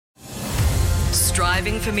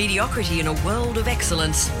Striving for mediocrity in a world of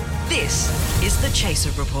excellence. This is the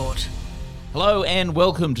Chaser Report. Hello and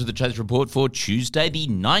welcome to the Chaser Report for Tuesday, the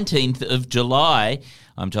 19th of July.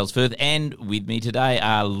 I'm Charles Firth, and with me today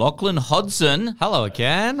are Lachlan Hodson. Hello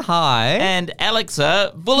again. Hi. And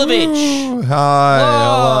Aleksa Vulovic. Ooh, hi.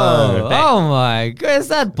 Hello. Oh my god, is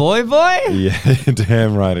that boy? Yeah,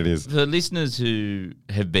 damn right it is. For listeners who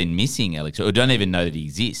have been missing Aleksa, or don't even know that he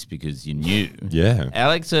exists because you're new. Yeah.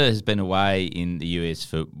 Aleksa has been away in the US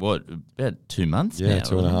for, about 2 months now? Yeah,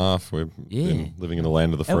 2.5. We've been living in the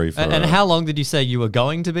land of the free for... And how long did you say you were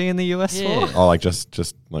going to be in the US for? Oh, like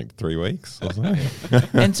just like 3 weeks or something.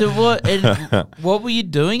 And so what were you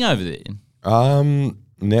doing over there?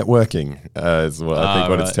 Networking is what I think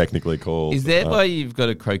what it's technically called. Is that why you've got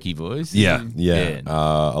a croaky voice? Yeah.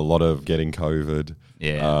 A lot of getting COVID.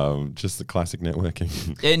 Yeah. Just the classic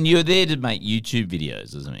networking. And you were there to make YouTube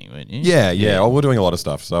videos or something, weren't you? Yeah. Oh, we're doing a lot of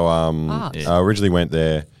stuff. So I originally went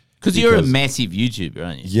there. Because you're a massive YouTuber,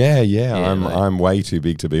 aren't you? Yeah. I'm way too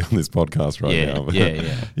big to be on this podcast right now. But,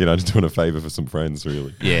 just doing a favour for some friends,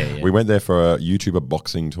 really. Yeah. We went there for a YouTuber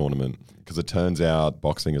boxing tournament because it turns out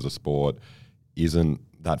boxing as a sport isn't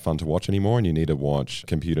that fun to watch anymore, and you need to watch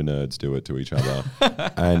computer nerds do it to each other.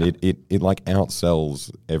 And it like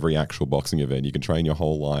outsells every actual boxing event. You can train your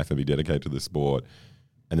whole life and be dedicated to the sport,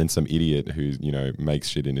 and then some idiot who makes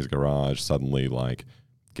shit in his garage suddenly like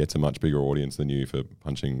gets a much bigger audience than you for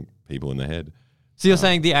punching people in the head. So you're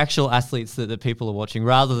saying the actual athletes that people are watching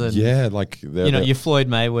rather than... Yeah, like... your Floyd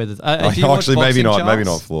Mayweather... actually, maybe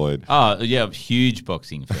not Floyd. Oh, yeah, I'm a huge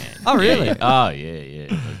boxing fan. Oh, really? Oh,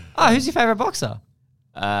 yeah. Oh, who's your favourite boxer?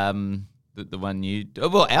 The one you...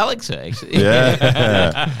 Well, Aleksa, actually.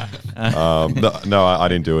 Yeah. No, I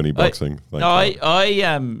didn't do any boxing.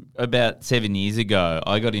 I about 7 years ago,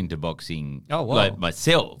 I got into boxing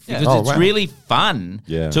myself because it's really fun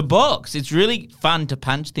to box. It's really fun to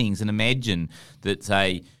punch things and imagine that,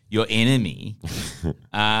 say, your enemy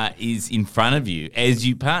is in front of you as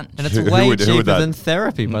you punch. And it's way cheaper than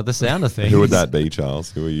therapy by the sound of things. Who would that be, Charles?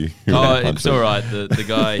 Who are you? It's all right. The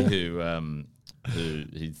guy who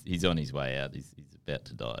he's on his way out. He's about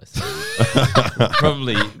to die. So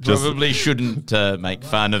probably shouldn't make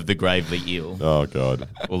fun of the gravely ill. Oh God.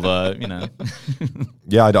 Although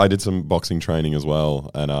Yeah, I did some boxing training as well,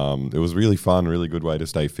 and it was really fun, really good way to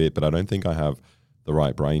stay fit. But I don't think I have the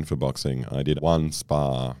right brain for boxing. I did one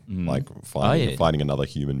spar, like fighting another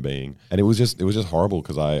human being, and it was just horrible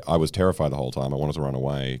because I was terrified the whole time. I wanted to run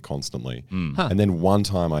away constantly, and then one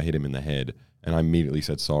time I hit him in the head. And I immediately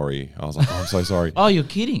said sorry. I was like, I'm so sorry. Oh, you're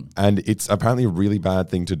kidding. And it's apparently a really bad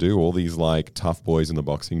thing to do. All these like tough boys in the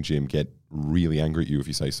boxing gym get really angry at you if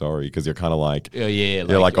you say sorry because you're kind of like, they're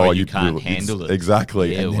like, you can't handle it.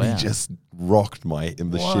 Exactly. Yeah, and then he just rocked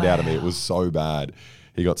the shit out of me. It was so bad.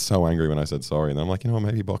 He got so angry when I said sorry. And I'm like,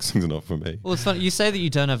 maybe boxing's not for me. Well, it's funny. You say that you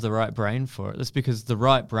don't have the right brain for it. That's because the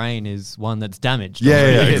right brain is one that's damaged.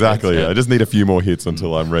 Yeah, exactly. I just need a few more hits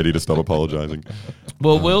until I'm ready to stop apologizing.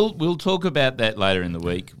 Well, we'll talk about that later in the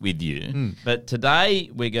week with you. But today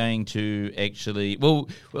we're going to actually... Well,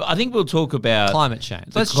 I think we'll talk about... Climate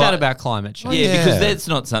change. Let's chat about climate change. Yeah, because that's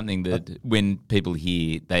not something that when people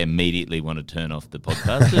hear, they immediately want to turn off the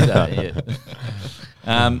podcast, do they?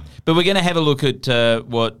 Yeah. But we're going to have a look at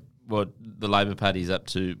what the Labor Party is up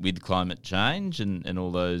to with climate change and all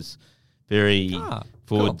those very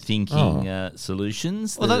forward-thinking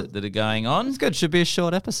solutions that are going on. It's good. Should be a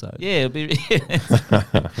short episode. Yeah, it'll be.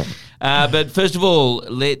 But first of all,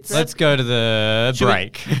 let's go to the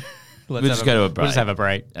break. Let's just go to a break. We'll just have a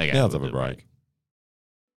break. Okay, yeah, let's have a break.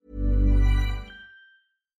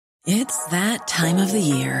 It's that time of the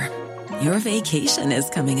year. Your vacation is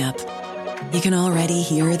coming up. You can already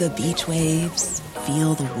hear the beach waves,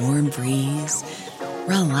 feel the warm breeze,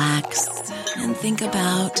 relax, and think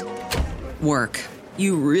about work.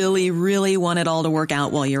 You really, really want it all to work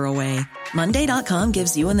out while you're away. Monday.com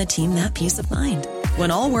gives you and the team that peace of mind.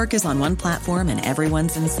 When all work is on one platform and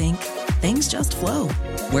everyone's in sync, things just flow.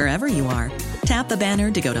 Wherever you are, tap the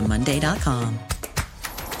banner to go to Monday.com.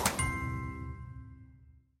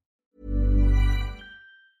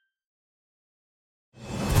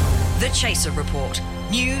 The Chaser Report.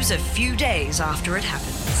 News a few days after it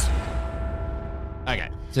happens. Okay,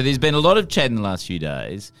 so there's been a lot of chat in the last few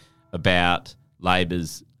days about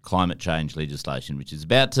Labor's climate change legislation, which is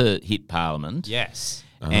about to hit Parliament. Yes.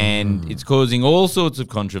 And it's causing all sorts of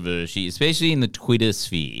controversy, especially in the Twitter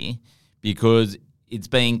sphere, because it's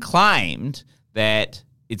being claimed that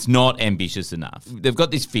it's not ambitious enough. They've got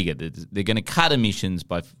this figure that they're going to cut emissions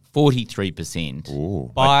by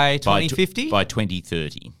 43% by 2050? By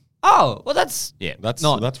 2030. Oh, well, that's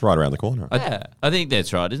right around the corner. I think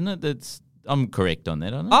that's right, isn't it? I'm correct on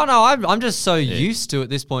that, aren't I? Oh no, I'm just so used to at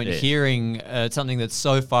this point hearing something that's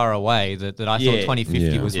so far away that I thought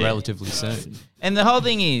 2050 was relatively soon. And the whole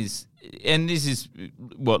thing is, and this is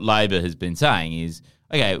what Labor has been saying is,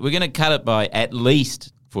 okay, we're going to cut it by at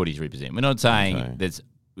least 43%. We're not saying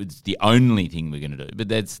it's the only thing we're going to do, but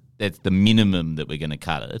that's the minimum that we're going to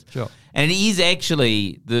cut it. Sure. And it is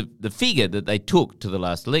actually the figure that they took to the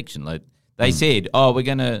last election. Like they said, we're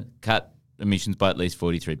going to cut emissions by at least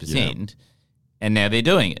 43%, and now they're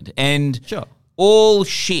doing it. And all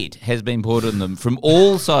shit has been poured on them from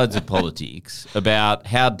all sides of politics about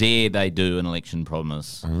how dare they do an election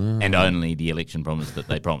promise and only the election promise that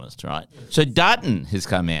they promised, right? So Dutton has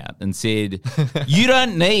come out and said, you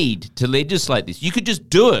don't need to legislate this. You could just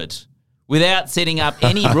do it without setting up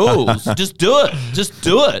any rules. Just do it. Just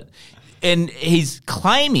do it. And he's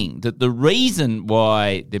claiming that the reason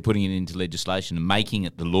why they're putting it into legislation and making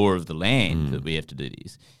it the law of the land that we have to do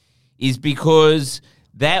this is because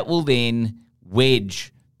that will then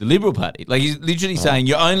wedge the Liberal Party. Like he's literally saying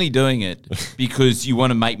you're only doing it because you want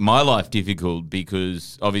to make my life difficult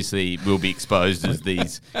because obviously we'll be exposed as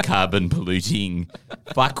these carbon polluting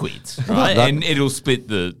fuckwits, right? And it'll split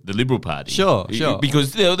the Liberal Party. Sure.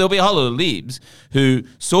 Because there'll be a whole lot of Libs who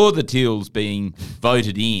saw the Teals being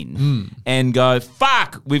voted in and go,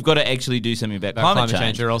 fuck, we've got to actually do something about climate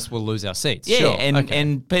change or else we'll lose our seats. Yeah,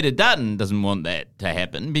 and Peter Dutton doesn't want that to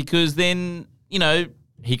happen because then,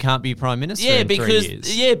 he can't be Prime Minister in 3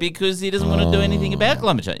 years. Yeah, because he doesn't want to do anything about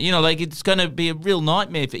climate change. It's going to be a real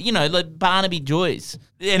nightmare for, like Barnaby Joyce.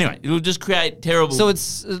 Anyway, it'll just create terrible... So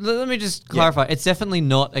let me just clarify. It's definitely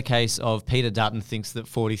not a case of Peter Dutton thinks that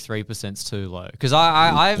 43% is too low. Because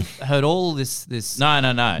I've heard all this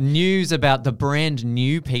No. news about the brand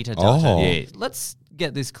new Peter Dutton. Oh. Yeah. Let's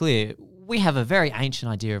get this clear. We have a very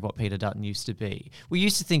ancient idea of what Peter Dutton used to be. We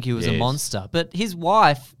used to think he was a monster, but his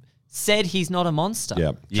wife said he's not a monster.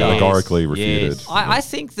 Yeah, categorically refuted. Yes. I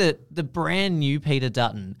think that the brand new Peter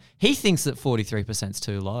Dutton, he thinks that 43% is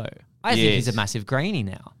too low. I think he's a massive greenie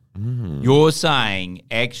now. You're saying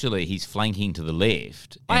actually he's flanking to the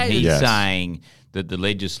left and he's saying that the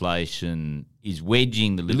legislation is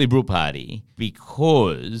wedging the Liberal Party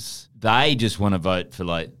because they just want to vote for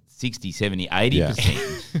like 60, 70,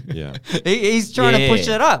 80%. Yeah. He's trying to push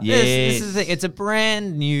it up. Yes. This is the thing. It's a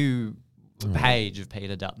brand new page of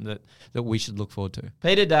Peter Dutton that we should look forward to.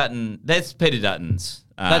 Peter Dutton, that's Peter Dutton's.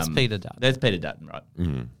 That's Peter Dutton. That's Peter Dutton, right?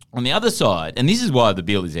 On the other side, and this is why the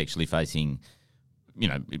bill is actually facing,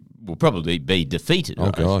 it will probably be defeated. Oh,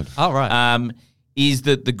 right? God. Oh, right. Is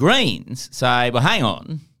that the Greens say, well, hang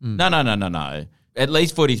on, no. At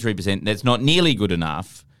least 43%, that's not nearly good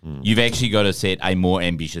enough. You've actually got to set a more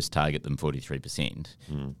ambitious target than 43%.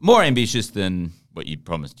 More ambitious than what you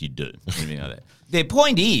promised you'd do, anything like that. Their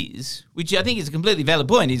point is, which I think is a completely valid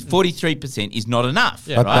point, is 43% is not enough.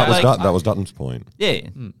 Yeah, right? That was Dutton's point. Yeah.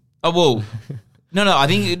 Oh, well, I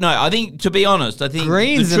think to be honest, I think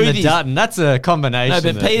Greens and the Dutton, that's a combination.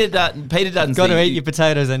 No, but Peter Dutton's got to eat your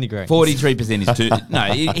potatoes and your greens. 43% is too. No,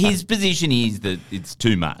 his position is that it's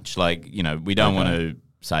too much. Like, we don't want to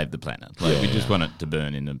save the planet. Like, we just want it to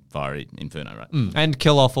burn in a fiery inferno, right? And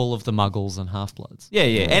kill off all of the muggles and half-bloods. Yeah.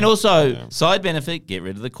 And also, side benefit, get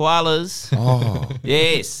rid of the koalas. Oh.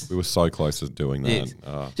 Yes. We were so close to doing that. Yes.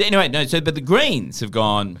 So anyway, but the Greens have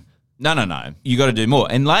gone, no, you got to do more.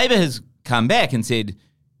 And Labor has come back and said,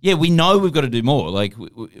 yeah, we know we've got to do more. Like,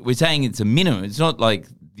 we're saying it's a minimum. It's not like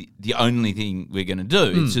the only thing we're going to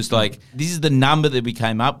do. It's just like, this is the number that we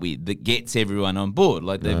came up with that gets everyone on board.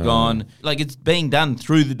 Like, they've gone, like, it's being done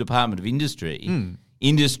through the Department of Industry.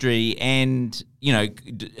 Industry and,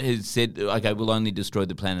 has said, okay, we'll only destroy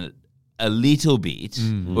the planet a little bit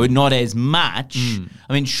or not as much.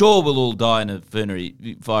 I mean, sure, we'll all die in a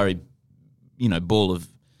fiery, ball of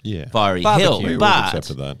fiery hell, We've but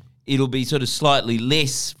accepted that. it'll be sort of slightly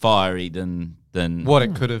less fiery than what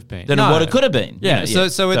it could have been. What it could have been. Yeah,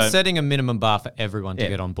 so it's setting a minimum bar for everyone to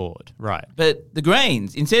get on board. Right. But the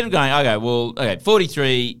Greens, instead of going,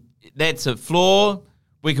 43, that's a floor,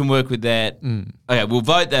 we can work with that. Okay, we'll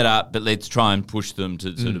vote that up, but let's try and push them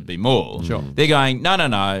to sort of be more. Sure. They're going,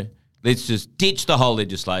 no, let's just ditch the whole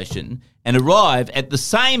legislation and arrive at the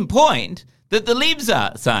same point that the Libs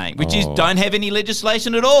are saying, which is don't have any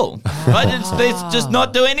legislation at all. Right? Let's just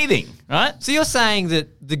not do anything, right? So you're saying that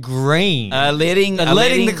the Greens letting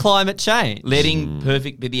the climate change. Letting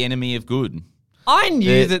perfect be the enemy of good. I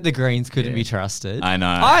knew that the Greens couldn't be trusted. I know.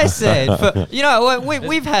 I said,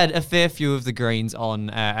 we've had a fair few of the Greens on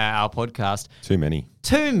our podcast. Too many.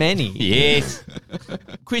 Yes.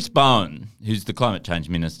 Chris Bowen, who's the climate change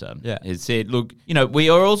minister, has said, look, we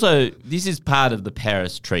are also, this is part of the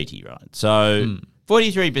Paris Treaty, right? So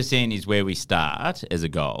 43% is where we start as a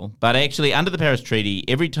goal, but actually under the Paris Treaty,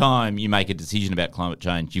 every time you make a decision about climate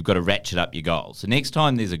change, you've got to ratchet up your goal. So next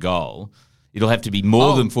time there's a goal, it'll have to be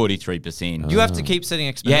more than 43%. You have to keep setting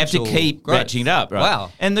exponential You have to keep growth. ratcheting it up, right?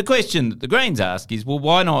 Wow. And the question that the Greens ask is, well,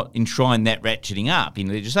 why not enshrine that ratcheting up in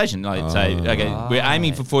legislation? Like say, okay, we're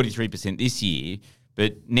aiming for 43% this year,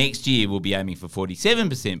 but next year we'll be aiming for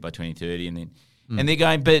 47% by 2030, and then. And they're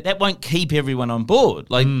going, but that won't keep everyone on board.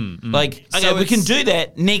 Okay, So we can do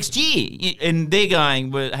that next year. And they're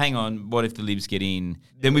going, well, hang on, what if the Libs get in?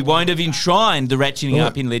 Then we won't have enshrined the ratcheting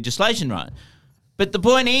up in legislation, right? But the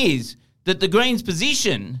point is that the Greens'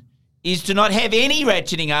 position is to not have any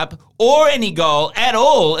ratcheting up or any goal at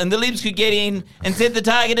all, and the Libs could get in and set the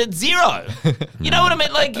target at 0. You know what I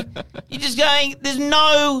mean? Like, you're just going, there's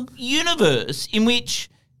no universe in which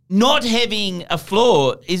not having a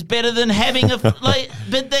floor is better than having a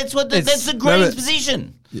but that's what that's the Greens'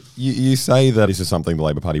 position. You say that this is something the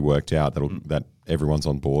Labor Party worked out that everyone's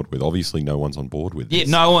on board with. Obviously, no one's on board with this.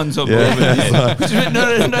 Yeah, no one's on board with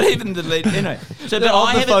it. Not even the lead. Anyway, so but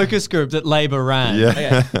I have focus group that Labor ran.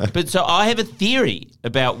 Yeah. Okay. But so I have a theory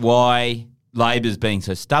about why Labor's being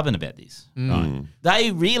so stubborn about this. Right?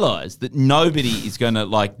 They realise that nobody is going to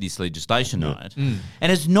like this legislation, right?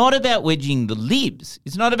 And it's not about wedging the Libs.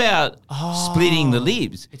 It's not about splitting the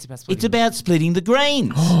Libs. It's about splitting the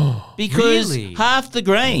Greens. Because Really? half the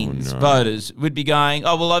Greens voters would be going,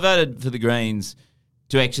 oh, well, I voted for the Greens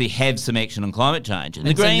to actually have some action on climate change. And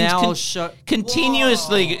the so Greens now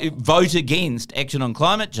continuously vote against action on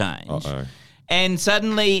climate change. Uh-oh. And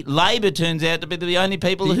suddenly Labor turns out to be the only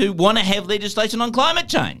people who want to have legislation on climate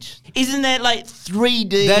change. Isn't that like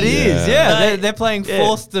 3D? That is, Yeah. They're playing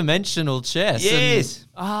fourth dimensional chess. Yes.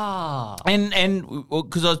 And,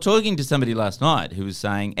 Because I was talking to somebody last night who was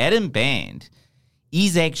saying Adam Band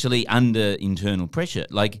is actually under internal pressure.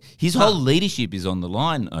 Like, his whole leadership is on the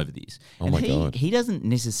line over this. Oh, my God. He doesn't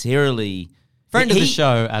necessarily... friend of the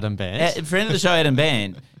show, Adam Band. Friend of the show, Adam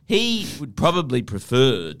Band. He would probably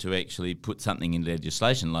prefer to actually put something in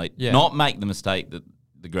legislation, not make the mistake that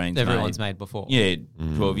the Greens Everyone's made before. Yeah,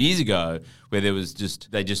 12 years ago, where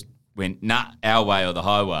they just went, nah, our way or the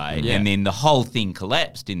highway, and then the whole thing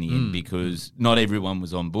collapsed in the end because not everyone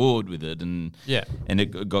was on board with it, and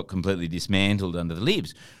it got completely dismantled under the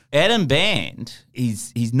Libs. Adam Band,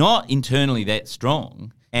 he's not internally that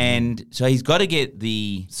strong. And so he's got to get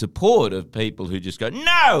the support of people who just go,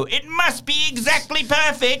 no, it must be exactly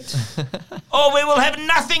perfect or we will have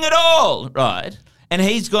nothing at all, right? And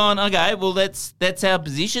he's gone, okay, well, that's our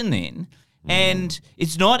position then. And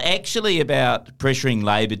it's not actually about pressuring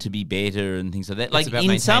Labor to be better and things like that. Like,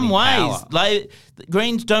 in some ways, the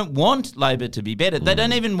Greens don't want Labor to be better. They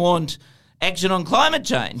don't even want action on climate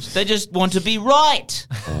change. They just want to be right.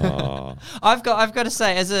 I've got to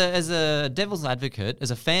say, as a devil's advocate, as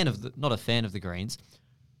a fan of not a fan of the Greens,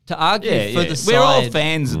 to argue for the side... We're all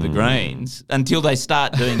fans of the Greens until they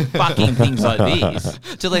start doing fucking things like this.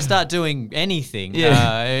 Till they start doing anything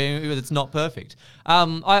that's not perfect.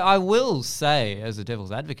 I will say, as a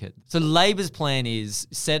devil's advocate, so Labor's plan is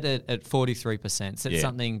set it at 43%, set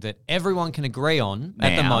something that everyone can agree on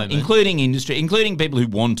at the moment. Including industry, including people who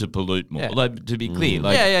want to pollute more, like, to be clear.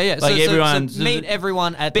 Like, Like everyone... so meet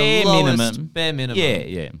everyone at bare the lowest minimum. bare minimum.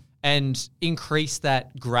 Yeah. And increase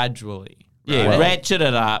that gradually. Yeah, right? ratchet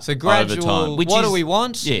it up So gradual, over time. what do we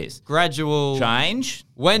want? Yes. Gradual. Change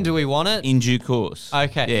When do we want it? in due course.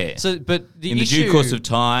 Okay. Yeah. So, but the in the issue, due course of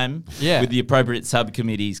time, Yeah. with the appropriate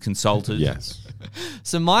subcommittees consulted. Yes.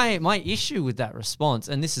 So my issue with that response,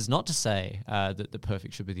 and this is not to say that the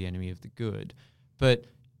perfect should be the enemy of the good, but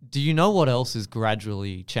do you know what else is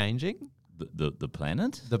gradually changing? The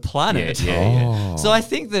planet? The planet. Yeah. So I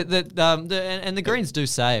think that the Greens do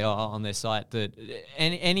say on their site that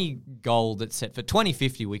any goal that's set for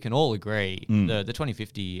 2050, we can all agree the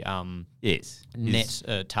 2050 Yes. net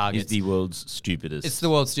targets. Is the world's stupidest. It's the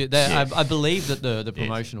world's I believe that the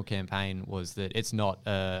promotional campaign was that it's not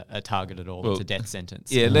a target at all. It's a death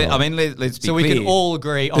sentence. Yeah, let's be So clear. we can all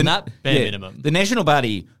agree on that bare minimum. The National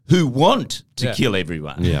Party, who want to kill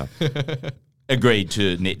everyone, Yeah. agreed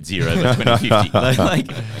to net zero by 2050.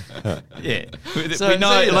 So we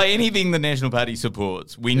know, that- anything the National Party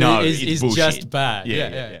supports, we know is bullshit. just bad.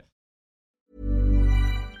 Yeah.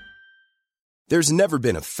 There's never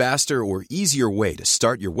been a faster or easier way to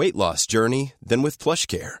start your weight loss journey than with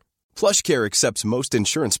PlushCare. PlushCare accepts most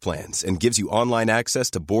insurance plans and gives you online access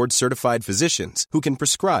to board-certified physicians who can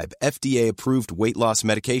prescribe FDA-approved weight loss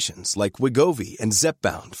medications like Wegovy and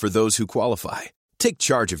Zepbound for those who qualify. Take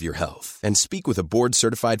charge of your health and speak with a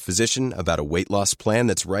board-certified physician about a weight loss plan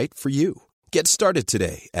that's right for you. Get started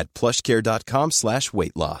today at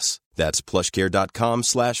plushcare.com/weight-loss. That's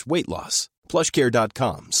plushcare.com/weight loss.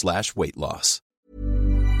 plushcare.com/weight loss.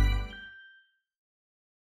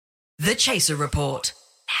 The Chaser Report.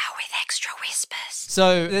 Now with extra whispers.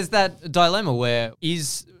 So there's that dilemma where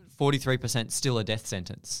is 43% still a death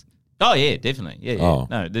sentence? Oh yeah, definitely. Yeah. Oh.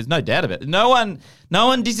 No, there's no doubt about it. No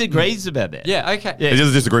one disagrees about that. Yeah, okay. Yeah. There's just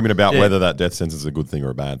a disagreement about whether that death sentence is a good thing or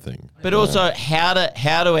a bad thing. But also how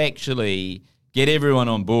to actually get everyone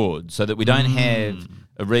on board so that we don't have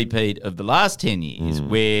a repeat of the last 10 years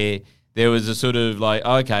where there was a sort of like,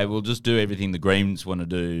 okay, we'll just do everything the Greens want to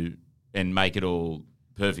do and make it all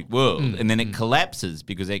perfect world. And then it collapses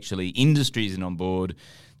because actually industry isn't on board.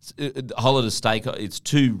 It's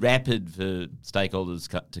too rapid for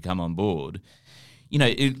stakeholders to come on board. You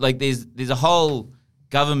know, there's a whole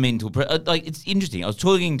governmental it's interesting. I was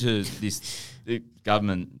talking to this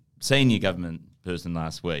senior government person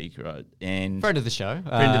last week, right? And Friend of the show.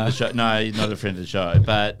 Friend of the show. No, he's not a friend of the show.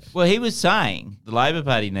 But he was saying the Labor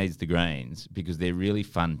Party needs the Greens because they're really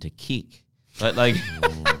fun to kick.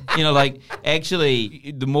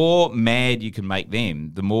 Actually, the more mad you can make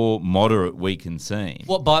them, the more moderate we can seem.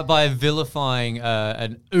 What by vilifying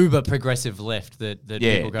an uber progressive left that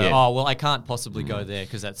people go, oh well, I can't possibly go there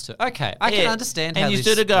because that's too. Okay, I can understand how. And you this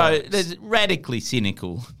sort of go, works. there's a radically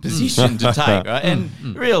cynical position to take, right? And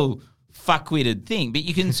real fuckwitted thing, but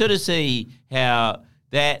you can sort of see how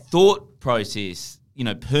that thought process,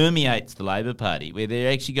 permeates the Labor Party, where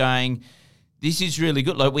they're actually going, this is really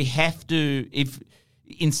good. Like we have to, if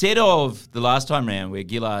instead of the last time round where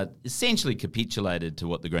Gillard essentially capitulated to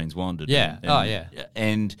what the Greens wanted,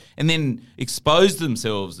 and then exposed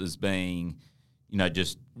themselves as being,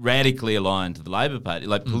 just radically aligned to the Labor Party,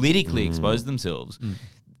 like politically exposed themselves.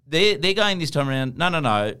 They're going this time around,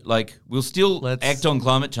 no, like we'll still act on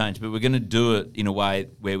climate change, but we're going to do it in a way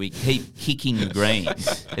where we keep kicking the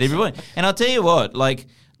Greens at everyone. And I'll tell you what, like,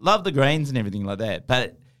 love the Greens and everything like that,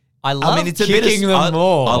 but it's kicking them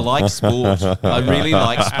more. I like sport. I really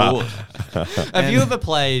like sport. Have you ever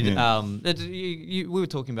played? We were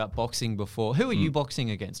talking about boxing before. Who are you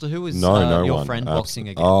boxing against? Or who was no your one. friend boxing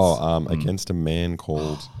against? Against a man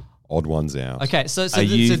called Odd Ones Out. Okay, so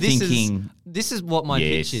this is what my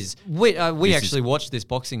pitch is. We actually watched this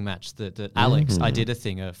boxing match that Alex, I did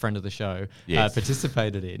a friend of the show,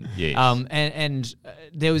 participated in. Yes. And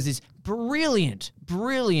there was this brilliant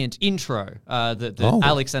intro that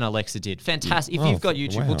Alex and Alexa did. Fantastic. If you've got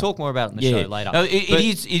YouTube, we'll talk more about it in the show later. No,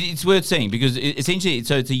 it's worth seeing because essentially, it's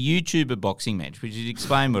a YouTuber boxing match, which is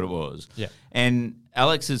explain what it was. Yeah. And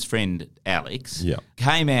Alex's friend Alex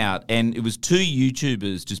came out, and it was two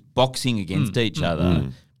YouTubers just boxing against each other.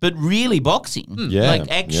 But really boxing.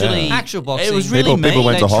 Actual boxing. It was really mean. People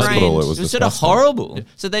went to hospital. It was sort of horrible.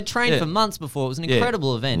 So they trained for months before. It was an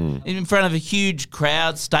incredible event. In front of a huge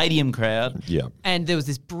crowd, stadium crowd. Yeah. And there was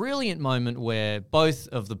this brilliant moment where both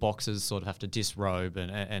of the boxers sort of have to disrobe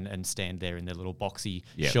and stand there in their little boxy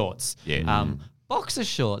shorts. Yeah. Boxer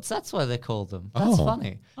shorts, that's why they called them. That's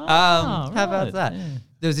funny. How about that? Yeah.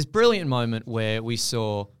 There was this brilliant moment where we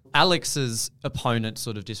saw Alex's opponent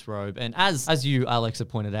sort of disrobe. And as you, Alexa,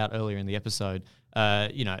 pointed out earlier in the episode,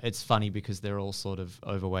 it's funny because they're all sort of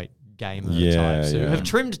overweight gamer types who have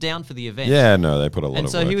trimmed down for the event. Yeah, no, they put a lot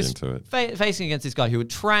of work he was into it. Facing against this guy who had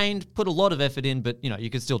trained, put a lot of effort in, but, you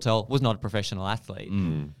could still tell was not a professional athlete.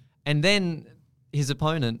 And then his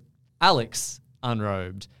opponent, Alex,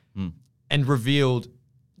 unrobed and revealed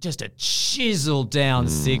just a chiseled down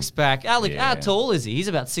six pack. Alec, how tall is he? He's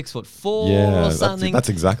about 6'4" or something. That's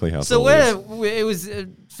exactly how tall he is. It was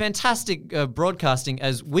fantastic broadcasting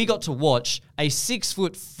as we got to watch a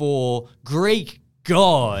 6'4" Greek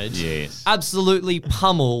god absolutely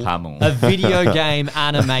pummel a video game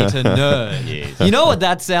animator nerd. Yes. You know what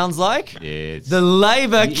that sounds like? Yes. The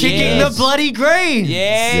Labour kicking the bloody Greens.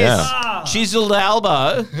 Yes. Yeah. Chiseled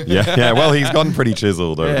elbow. Yeah. Well, he's gotten pretty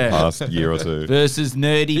chiseled over the past year or two. Versus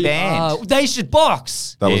nerdy band. They should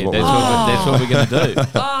box. That's what we're going to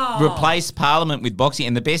do. Replace Parliament with boxing.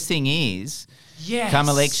 And the best thing is, come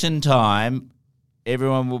election time,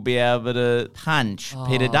 everyone will be able to punch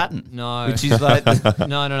Peter Dutton. No. Which is like...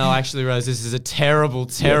 No. Actually, Rose, this is a terrible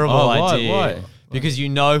idea. Why? Because you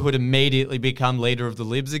know who would immediately become leader of the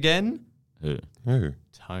Libs again? Who?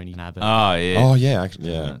 Tony Abbott. Oh, yeah. Oh, yeah,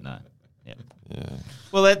 actually, yeah. No. Yeah.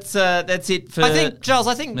 Well, that's it for... I think, Charles,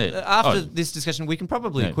 after this discussion, we can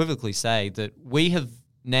probably equivocally say that we have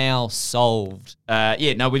now solved...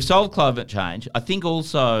 we've solved climate change. I think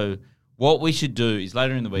also... What we should do is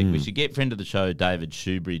later in the week, we should get friend of the show, David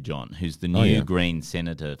Shoebridge, on, who's the new Green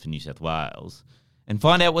Senator for New South Wales, and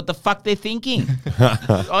find out what the fuck they're thinking.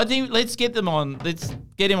 I think let's get them on. Let's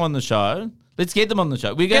get him on the show. We're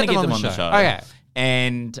going to get them on the show. Okay.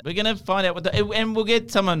 And we're going to find out and we'll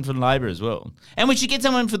get someone from Labor as well. And we should get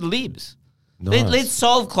someone for the Libs. Nice. Let's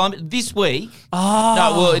solve climate this week. Oh.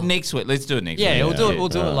 No, well, next week. Let's do it next week. Yeah, we'll do it. We'll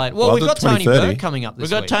do it later. Well, Well, we've the got Tony 2030. Burke coming up this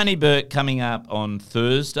We've got week. Tony Burke coming up on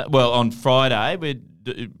Thursday. Well, on Friday. We're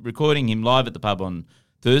recording him live at the pub on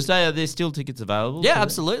Thursday. Are there still tickets available? Yeah, for that?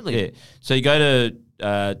 absolutely. Yeah. So you go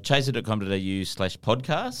to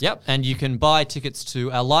chaser.com.au/podcast. Yep, and you can buy tickets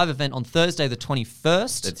to our live event on Thursday the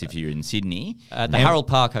 21st That's if you're in Sydney. at the Harold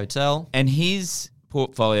Park Hotel. And his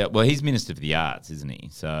portfolio, well, he's Minister for the Arts, isn't he?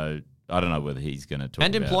 So I don't know whether he's going to talk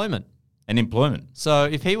And about employment. And employment. So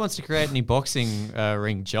if he wants to create any boxing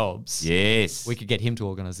ring jobs, Yes. we could get him to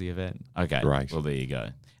organise the event. Okay. Great. Well, there you go.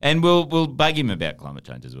 And we'll bug him about climate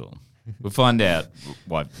change as well. We'll find out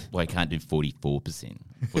why he can't do 44%,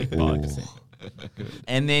 45%.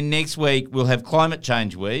 And then next week we'll have Climate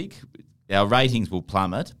Change Week. Our ratings will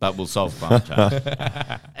plummet, but we'll solve climate change.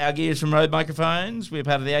 Our gears from Rode Microphones. We're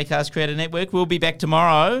part of the Acast Creator Network. We'll be back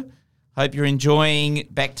tomorrow. Hope you're enjoying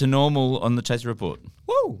Back to Normal on the Chaser Report.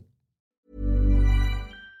 Woo!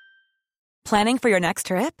 Planning for your next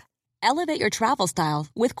trip? Elevate your travel style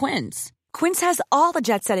with Quince. Quince has all the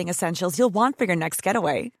jet-setting essentials you'll want for your next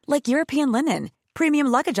getaway, like European linen, premium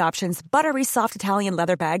luggage options, buttery soft Italian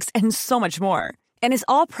leather bags, and so much more. And is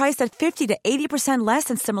all priced at 50 to 80% less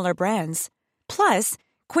than similar brands. Plus,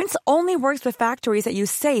 Quince only works with factories that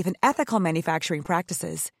use safe and ethical manufacturing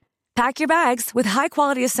practices. Pack your bags with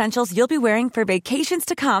high-quality essentials you'll be wearing for vacations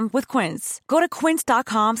to come with Quince. Go to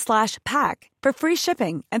quince.com/pack for free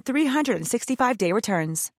shipping and 365-day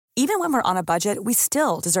returns. Even when we're on a budget, we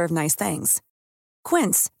still deserve nice things.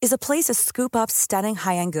 Quince is a place to scoop up stunning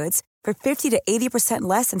high-end goods for 50 to 80%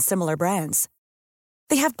 less than similar brands.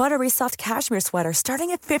 They have buttery soft cashmere sweaters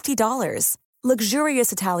starting at $50,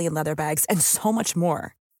 luxurious Italian leather bags, and so much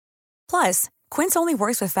more. Plus, Quince only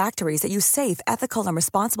works with factories that use safe, ethical, and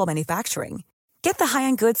responsible manufacturing. Get the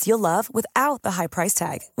high-end goods you'll love without the high price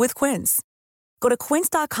tag with Quince. Go to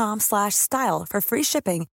quince.com/style for free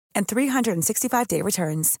shipping and 365-day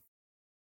returns.